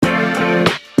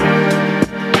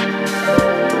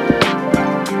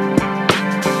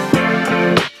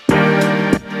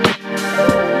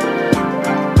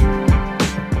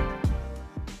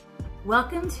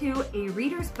Welcome to A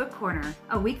Reader's Book Corner,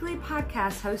 a weekly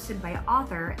podcast hosted by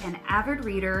author and avid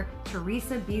reader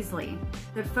Teresa Beasley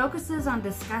that focuses on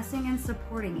discussing and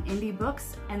supporting indie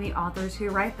books and the authors who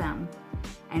write them.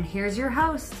 And here's your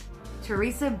host,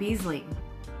 Teresa Beasley.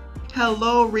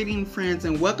 Hello, reading friends,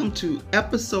 and welcome to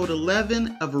episode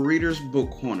 11 of A Reader's Book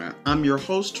Corner. I'm your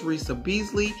host, Teresa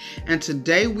Beasley, and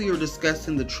today we are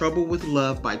discussing The Trouble with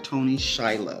Love by Toni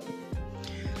Shiloh.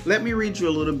 Let me read you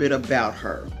a little bit about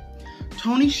her.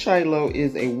 Toni Shiloh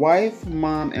is a wife,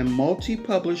 mom, and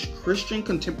multi-published Christian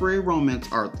contemporary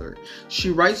romance author. She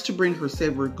writes to bring her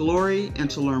Savior glory and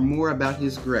to learn more about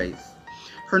His grace.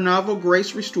 Her novel,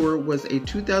 Grace Restored, was a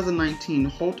 2019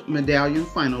 Holt Medallion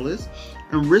finalist,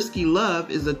 and Risky Love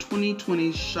is a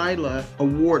 2020 Shiloh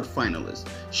Award finalist.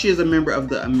 She is a member of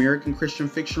the American Christian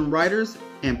Fiction Writers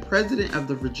and president of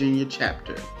the Virginia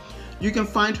chapter. You can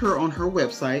find her on her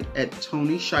website at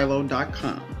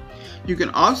ToniShiloh.com. You can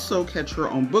also catch her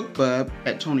on BookBub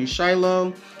at Toni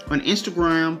Shiloh, on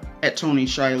Instagram at Toni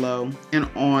Shiloh, and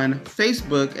on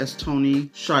Facebook as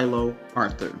Toni Shiloh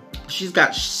Author. She's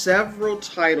got several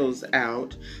titles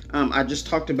out. I just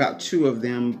talked about two of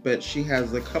them, but she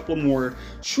has a couple more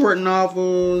short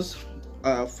novels,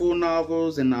 full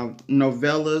novels, and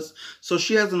novellas. So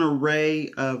she has an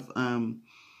array of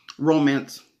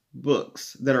romance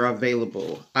books that are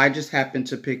available. I just happened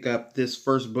to pick up this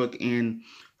first book in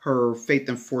her Faith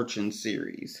and Fortune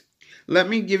series. Let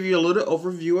me give you a little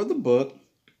overview of the book,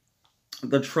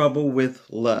 The Trouble with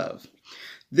Love.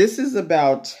 This is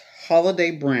about Holiday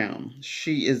Brown.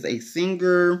 She is a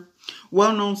singer,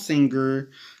 well-known singer.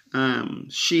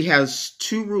 She has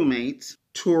two roommates,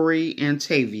 Tori and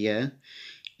Tavia,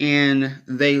 and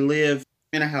they live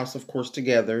in a house, of course,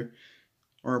 together,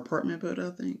 or apartment, but I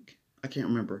think. I can't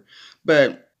remember.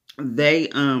 But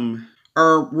they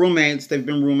are roommates. They've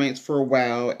been roommates for a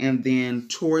while. And then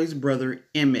Tori's brother,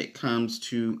 Emmett, comes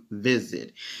to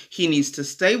visit. He needs to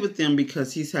stay with them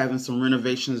because he's having some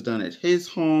renovations done at his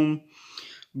home.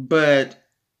 But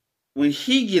when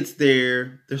he gets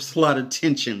there, there's a lot of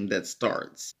tension that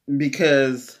starts.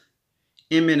 Because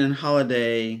Emmett and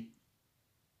Holiday,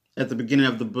 at the beginning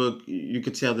of the book, you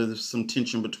could tell that there's some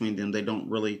tension between them. They don't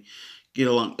really get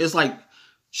along. It's like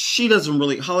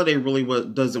Holiday really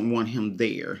doesn't want him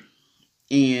there.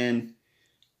 And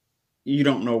you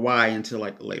don't know why until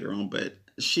like later on. But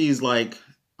she's like,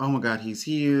 oh my God, he's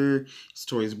here. It's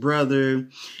Tori's brother.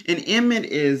 And Emmett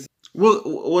is,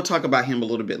 we'll talk about him a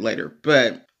little bit later.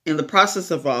 But in the process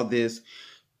of all this,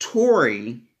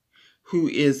 Tori, who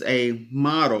is a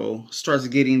model, starts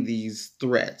getting these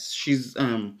threats. She's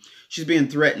being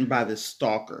threatened by this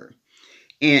stalker.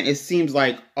 And it seems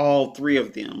like all three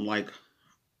of them,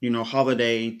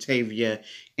 Holiday, Tavia,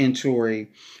 and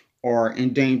Tori, are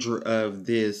in danger of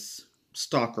this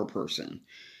stalker person.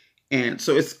 And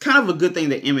so it's kind of a good thing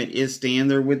that Emmett is staying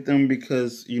there with them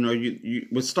because, you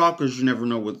with stalkers, you never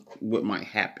know what might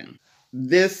happen.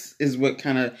 This is what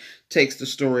kind of takes the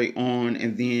story on,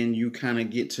 and then you kind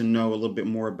of get to know a little bit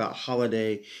more about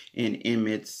Holiday and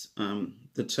Emmett's,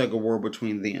 the tug of war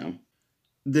between them.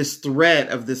 This threat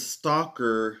of this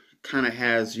stalker kind of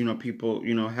has, people,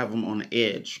 have them on the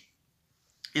edge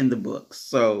in the book.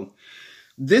 So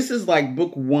this is like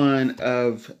book one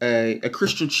of a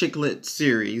Christian chick lit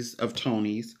series of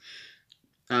Toni's.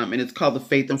 And it's called The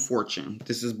Faith and Fortune.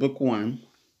 This is book one.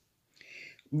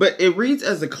 But it reads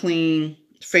as a clean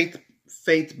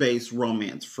faith-based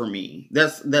romance for me.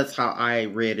 That's how I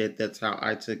read it. That's how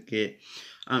I took it.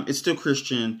 It's still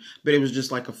Christian, but it was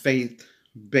just like a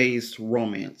faith-based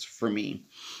romance for me.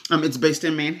 It's based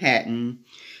in Manhattan.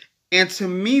 And to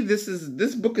me,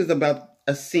 this book is about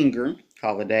a singer,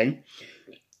 Holiday,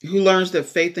 who learns that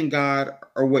faith in God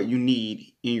are what you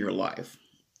need in your life.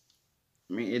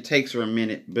 I mean, it takes her a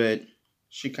minute, but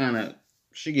she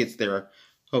gets there.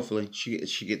 Hopefully,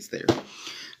 she gets there.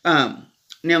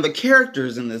 Now, the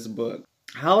characters in this book,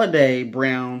 Holiday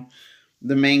Brown,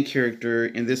 the main character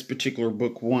in this particular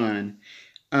book one,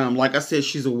 like I said,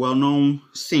 she's a well-known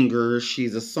singer.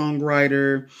 She's a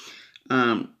songwriter.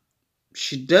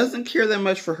 She doesn't care that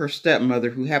much for her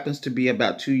stepmother, who happens to be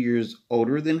about 2 years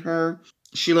older than her.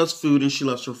 She loves food and she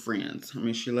loves her friends. I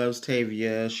mean, she loves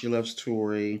Tavia. She loves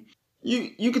Tori.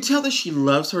 You could tell that she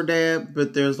loves her dad,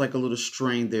 but there's like a little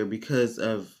strain there because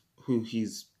of who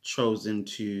he's chosen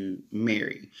to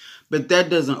marry. But that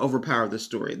doesn't overpower the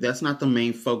story. That's not the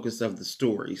main focus of the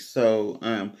story. So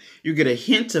you get a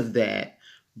hint of that,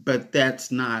 but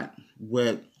that's not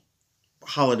what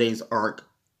Holiday's arc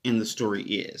in the story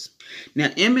is. Now,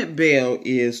 Emmett Bell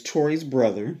is Tori's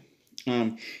brother.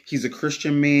 He's a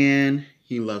Christian man.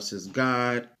 He loves his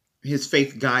God. his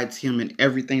faith guides him in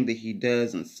everything that he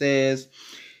does and says.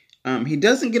 He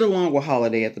doesn't get along with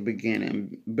Holiday at the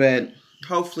beginning, but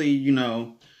hopefully,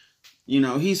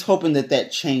 he's hoping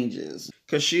that changes,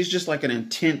 because she's just like an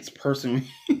intense person.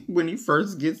 When he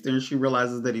first gets there and she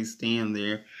realizes that he's staying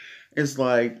there, it's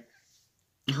like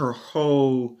her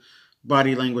whole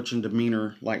body language and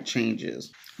demeanor like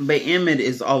changes. But Emmett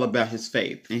is all about his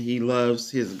faith, and he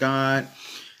loves his God.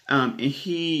 And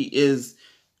he is,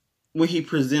 when he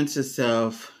presents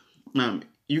himself,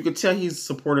 you could tell he's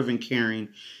supportive and caring,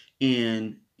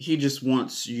 and he just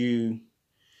wants you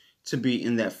to be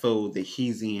in that fold that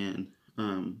he's in,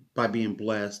 by being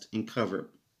blessed and covered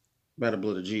by the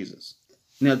blood of Jesus.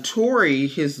 Now, Tori,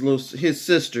 his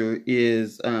sister,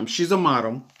 is she's a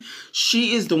model.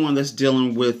 She is the one that's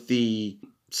dealing with the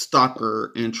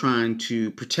stalker and trying to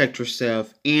protect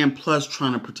herself, and plus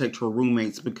trying to protect her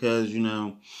roommates, because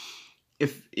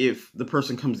if the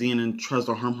person comes in and tries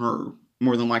to harm her,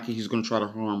 more than likely he's going to try to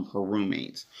harm her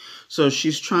roommates. So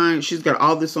she's got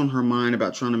all this on her mind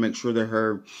about trying to make sure that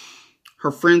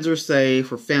her friends are safe,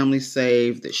 her family's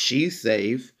safe, that she's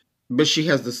safe. But she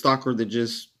has the stalker that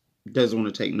just doesn't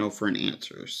want to take no for an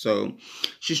answer. So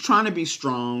she's trying to be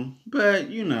strong, but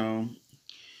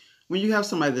when you have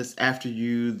somebody that's after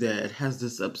you that has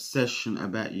this obsession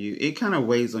about you, it kind of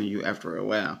weighs on you after a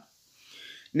while.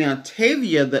 Now,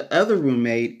 Tavia, the other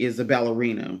roommate, is a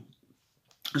ballerina.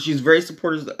 She's very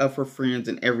supportive of her friends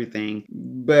and everything,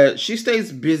 but she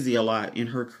stays busy a lot in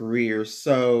her career,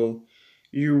 so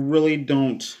you really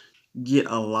don't get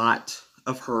a lot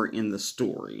of her in the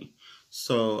story.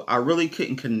 So I really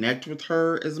couldn't connect with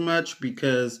her as much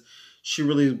because she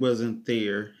really wasn't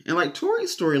there. And like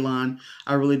Tori's storyline,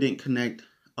 I really didn't connect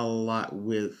a lot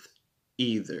with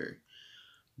either.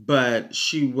 But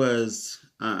she was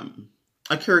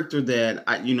a character that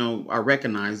I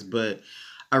recognized, but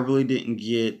I really didn't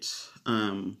get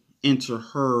into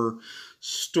her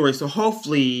story. So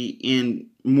hopefully,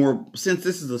 since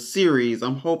this is a series,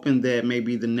 I'm hoping that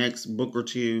maybe the next book or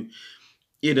two,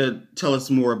 it'll tell us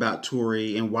more about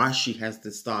Tori and why she has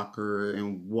this stalker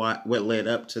and what led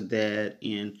up to that,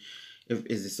 and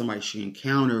is it somebody she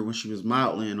encountered when she was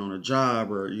modeling on a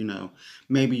job, or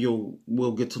maybe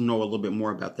we'll get to know a little bit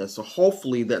more about that. So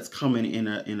hopefully that's coming in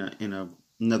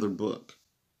another book,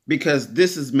 because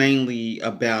this is mainly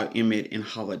about Emmett and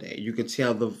Holiday. You could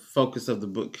tell the focus of the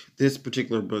book, this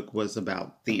particular book, was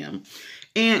about them,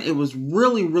 and it was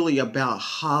really, really about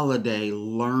Holiday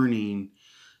learning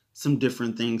some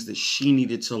different things that she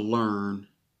needed to learn,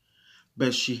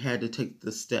 but she had to take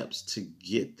the steps to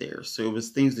get there. So it was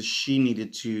things that she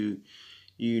needed to,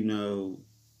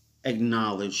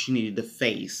 acknowledge, she needed to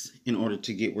face in order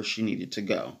to get where she needed to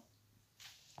go.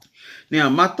 Now,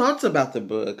 my thoughts about the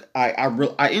book,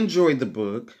 I enjoyed the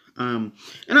book, and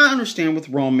I understand with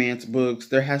romance books,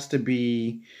 there has to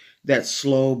be that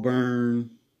slow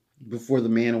burn before the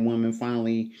man and woman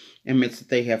finally admits that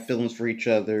they have feelings for each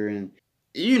other, and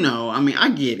I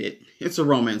get it. It's a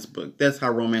romance book. That's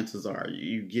how romances are.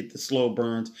 You get the slow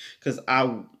burns, because I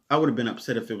would have been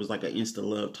upset if it was like an insta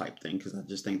love type thing, because I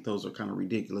just think those are kind of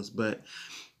ridiculous. But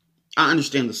I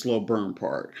understand the slow burn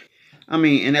part.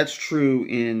 And that's true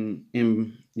in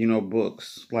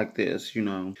books like this.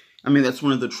 That's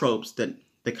one of the tropes that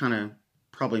kind of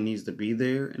probably needs to be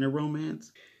there in a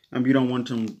romance. You don't want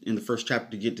them in the first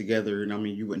chapter to get together, and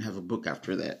you wouldn't have a book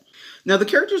after that. Now, the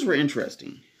characters were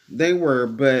interesting. They were,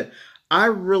 but I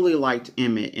really liked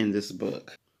Emmett in this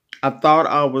book. I thought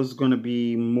I was going to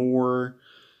be more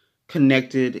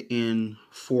connected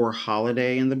for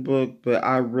Holiday in the book, but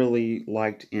I really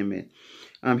liked Emmett.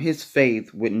 His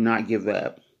faith would not give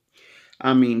up.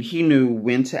 He knew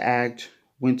when to act,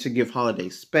 when to give Holiday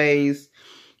space,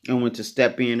 and when to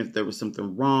step in if there was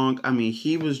something wrong.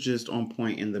 He was just on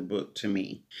point in the book to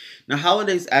me. Now,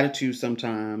 Holiday's attitude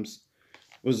sometimes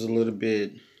was a little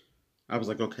bit, I was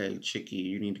like, okay, chickie,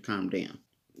 you need to calm down.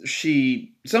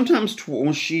 She, sometimes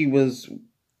when she was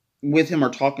with him or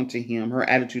talking to him, her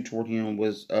attitude toward him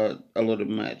was a little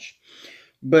much.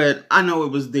 But I know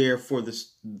it was there for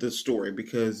the story,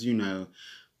 because, you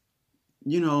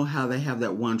know how they have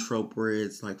that one trope where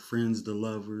it's like friends to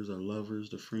lovers or lovers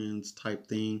to friends type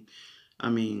thing.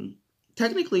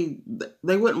 Technically,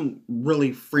 they weren't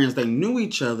really friends. They knew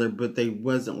each other, but they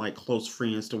wasn't like close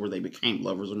friends to where they became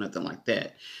lovers or nothing like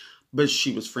that. But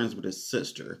she was friends with his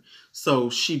sister, so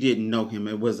she didn't know him.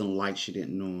 It wasn't like she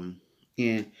didn't know him.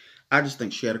 And I just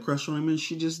think she had a crush on him, and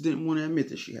she just didn't want to admit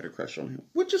that she had a crush on him,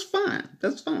 which is fine.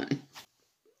 That's fine.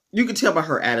 You could tell by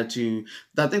her attitude.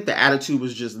 I think the attitude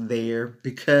was just there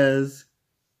because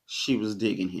she was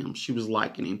digging him. She was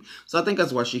liking him. So I think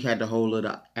that's why she had the whole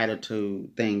little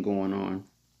attitude thing going on.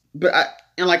 But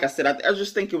and like I said, I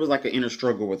just think it was like an inner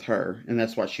struggle with her, and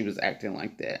that's why she was acting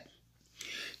like that.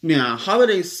 Now,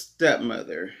 Holiday's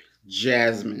stepmother,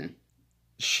 Jasmine,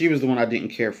 she was the one I didn't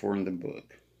care for in the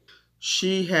book.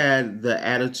 She had the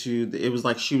attitude that it was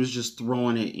like she was just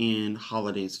throwing it in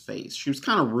Holiday's face. She was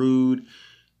kind of rude,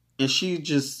 and she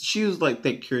was like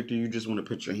that character you just want to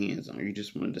put your hands on. You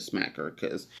just wanted to smack her,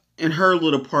 because in her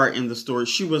little part in the story,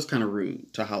 she was kind of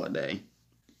rude to Holiday.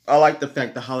 I like the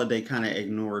fact that Holiday kind of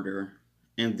ignored her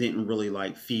and didn't really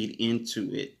like feed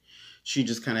into it. She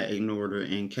just kind of ignored her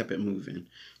and kept it moving,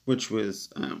 which was,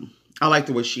 I like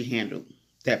the way she handled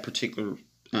that particular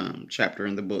chapter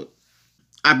in the book.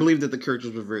 I believe that the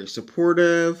characters were very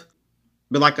supportive,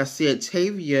 but like I said,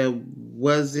 Tavia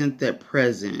wasn't that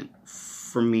present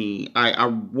for me. I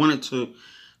wanted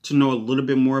to know a little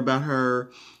bit more about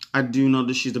her. I do know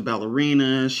that she's a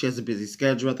ballerina. She has a busy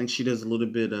schedule. I think she does a little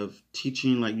bit of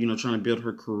teaching, like, trying to build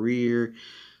her career.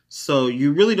 So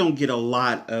you really don't get a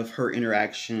lot of her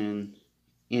interaction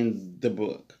in the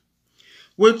book,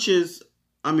 which is,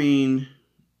 I mean,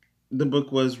 the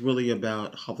book was really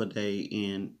about Holiday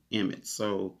and Emmett.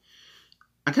 So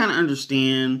I kind of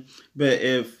understand, but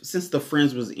since the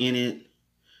friends was in it,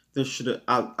 there should have.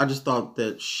 I just thought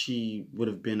that she would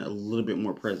have been a little bit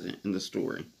more present in the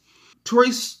story.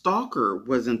 Tori's stalker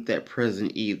wasn't that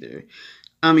present either.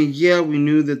 I mean, yeah, we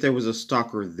knew that there was a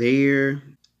stalker there,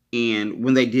 and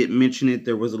when they did mention it,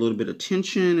 there was a little bit of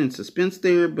tension and suspense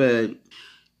there,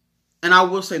 and I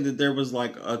will say that there was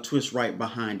like a twist right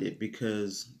behind it,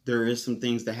 because there is some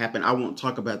things that happen. I won't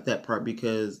talk about that part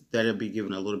because that'll be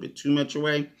giving a little bit too much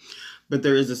away. But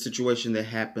there is a situation that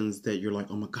happens that you're like,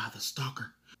 oh my God, the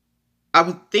stalker. I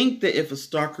would think that if a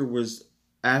stalker was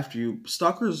after you,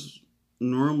 stalkers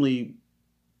normally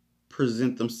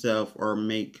present themselves or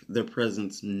make their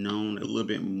presence known a little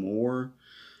bit more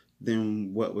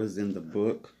than what was in the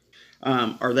book.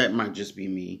 Or that might just be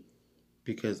me,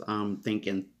 because I'm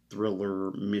thinking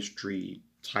thriller, mystery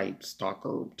type,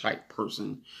 stalker type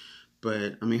person.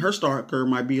 But I mean, her stalker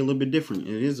might be a little bit different.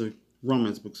 It is a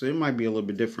romance book, so it might be a little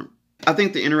bit different. I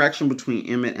think the interaction between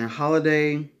Emmett and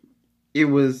Holiday, it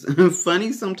was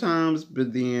funny sometimes,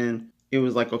 but then it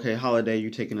was like, okay, Holiday,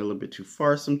 you're taking it a little bit too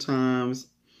far sometimes.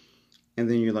 And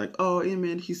then you're like, oh,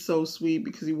 Emmett, he's so sweet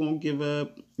because he won't give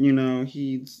up.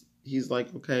 He's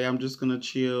like, okay, I'm just going to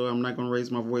chill. I'm not going to raise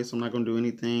my voice. I'm not going to do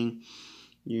anything.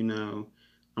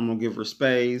 I'm going to give her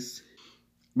space.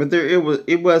 But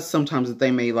it was sometimes that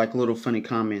they made like little funny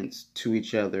comments to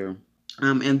each other.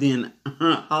 And then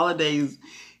Holiday's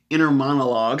inner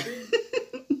monologue.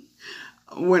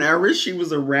 Whenever she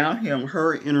was around him,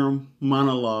 her inner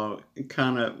monologue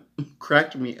kind of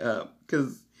cracked me up,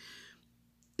 because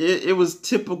it was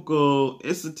typical.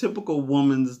 It's a typical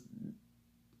woman's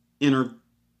inner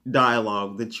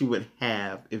dialogue that you would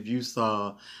have if you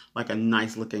saw like a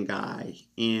nice looking guy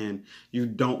and you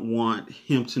don't want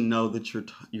him to know that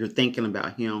you're thinking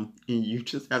about him, and you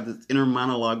just have this inner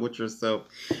monologue with yourself.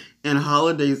 And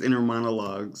Holiday's inner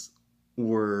monologues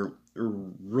were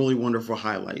really wonderful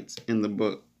highlights in the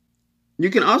book. You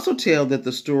can also tell that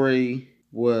the story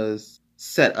was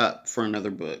set up for another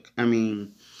book. I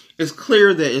mean, it's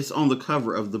clear that it's on the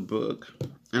cover of the book,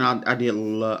 and I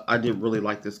did really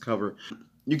like this cover.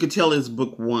 You could tell it's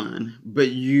book one, but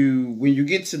when you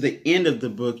get to the end of the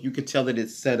book, you could tell that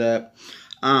it's set up.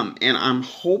 And I'm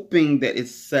hoping that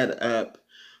it's set up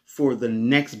for the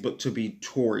next book to be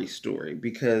Tori's story,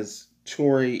 because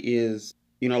Tori is,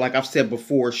 like I've said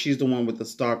before, she's the one with the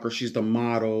stalker. She's the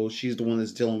model. She's the one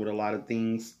that's dealing with a lot of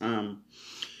things. And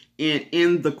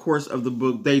in the course of the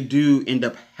book, they do end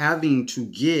up having to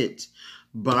get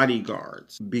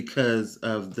bodyguards because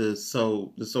of the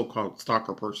so-called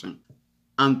stalker person.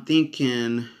 I'm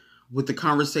thinking with the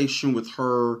conversation with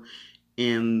her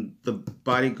and the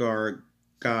bodyguard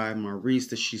guy, Maurice,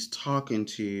 that she's talking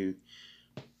to,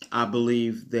 I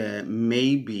believe that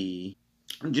maybe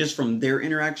just from their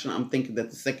interaction, I'm thinking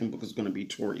that the second book is going to be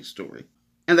Tori's story.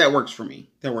 And that works for me.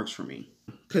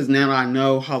 Because now I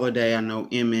know Holiday, I know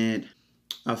Emmett.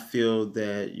 I feel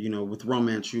that, with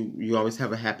romance, you always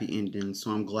have a happy ending. So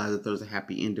I'm glad that there's a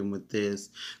happy ending with this.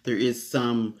 There is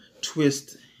some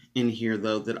twist in here,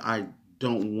 though, that I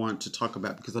don't want to talk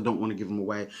about because I don't want to give them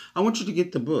away. I want you to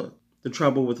get the book, The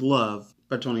Trouble with Love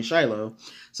by Toni Shiloh,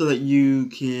 so that you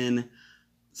can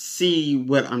see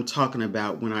what I'm talking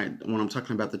about when I'm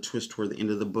talking about the twist toward the end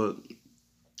of the book.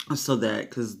 So that,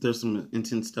 because there's some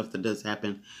intense stuff that does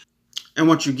happen. And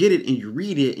once you get it and you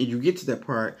read it and you get to that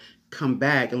part, come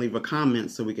back and leave a comment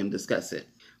so we can discuss it.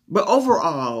 But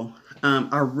overall,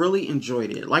 I really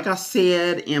enjoyed it. Like I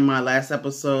said in my last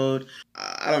episode,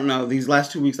 I don't know. These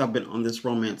last 2 weeks I've been on this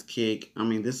romance kick. I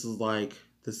mean, this is like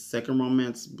the second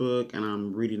romance book, and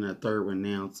I'm reading a third one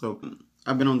now. So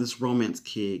I've been on this romance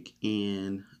kick,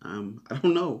 and I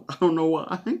don't know. I don't know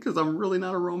why, because I'm really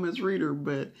not a romance reader,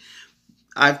 but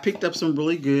I've picked up some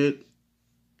really good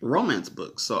romance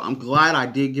books. So I'm glad I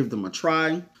did give them a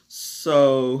try.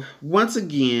 So once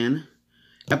again,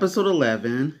 episode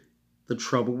 11, The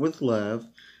Trouble with Love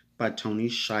by Toni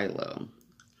Shiloh.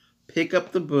 Pick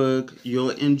up the book.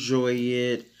 You'll enjoy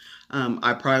it.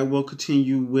 I probably will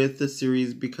continue with the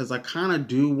series because I kind of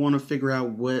do want to figure out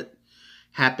what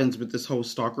happens with this whole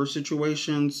stalker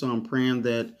situation. So I'm praying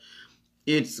that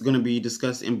it's going to be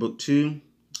discussed in book 2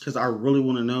 because I really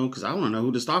want to know, because I want to know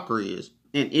who the stalker is.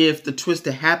 And if the twist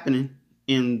that happened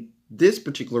in this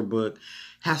particular book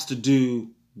has to do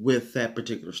with that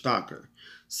particular stalker.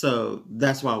 So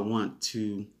that's why I want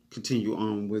to continue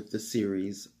on with the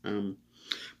series.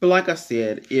 But like I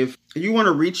said, if you want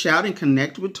to reach out and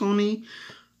connect with Toni,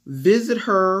 visit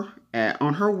her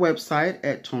on her website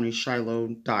at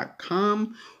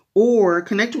tonishiloh.com, or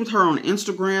connect with her on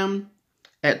Instagram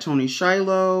at Toni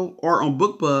Shiloh, or on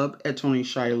BookBub at Toni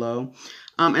Shiloh.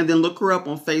 And then look her up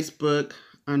on Facebook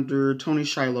under Toni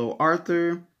Shiloh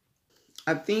Author.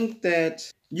 I think that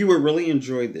you would really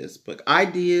enjoy this book. I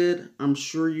did. I'm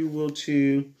sure you will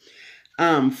too.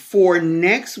 For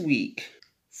next week,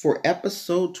 for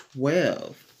episode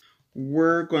 12,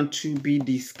 we're going to be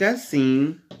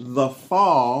discussing The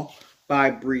Fall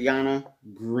by Brianna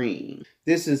Green.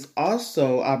 This is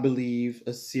also, I believe,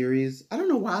 a series. I don't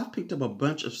know why I've picked up a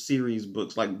bunch of series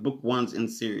books, like book ones in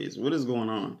series. What is going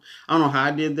on? I don't know how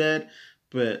I did that,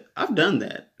 but I've done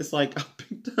that. It's like I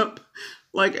picked up,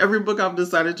 like every book I've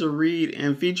decided to read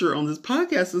and feature on this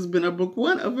podcast has been a book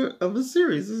one of a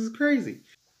series. This is crazy.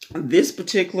 This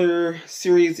particular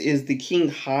series is the King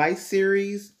High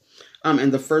series.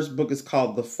 And the first book is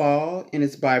called The Fall, and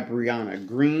it's by Brianna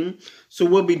Green. So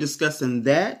we'll be discussing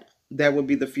that. That will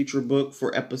be the feature book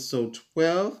for episode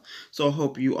 12. So I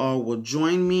hope you all will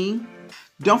join me.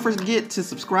 Don't forget to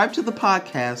subscribe to the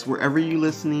podcast wherever you're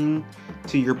listening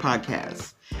to your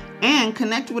podcasts. And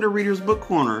connect with A Reader's Book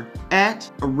Corner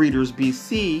at A Reader's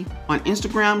BC on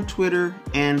Instagram, Twitter,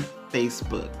 and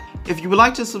Facebook. If you would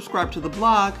like to subscribe to the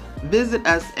blog, visit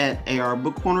us at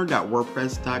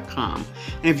arbookcorner.wordpress.com.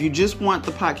 And if you just want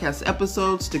the podcast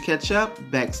episodes to catch up,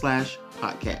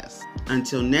 /podcast.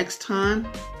 Until next time,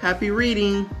 happy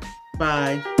reading.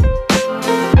 Bye.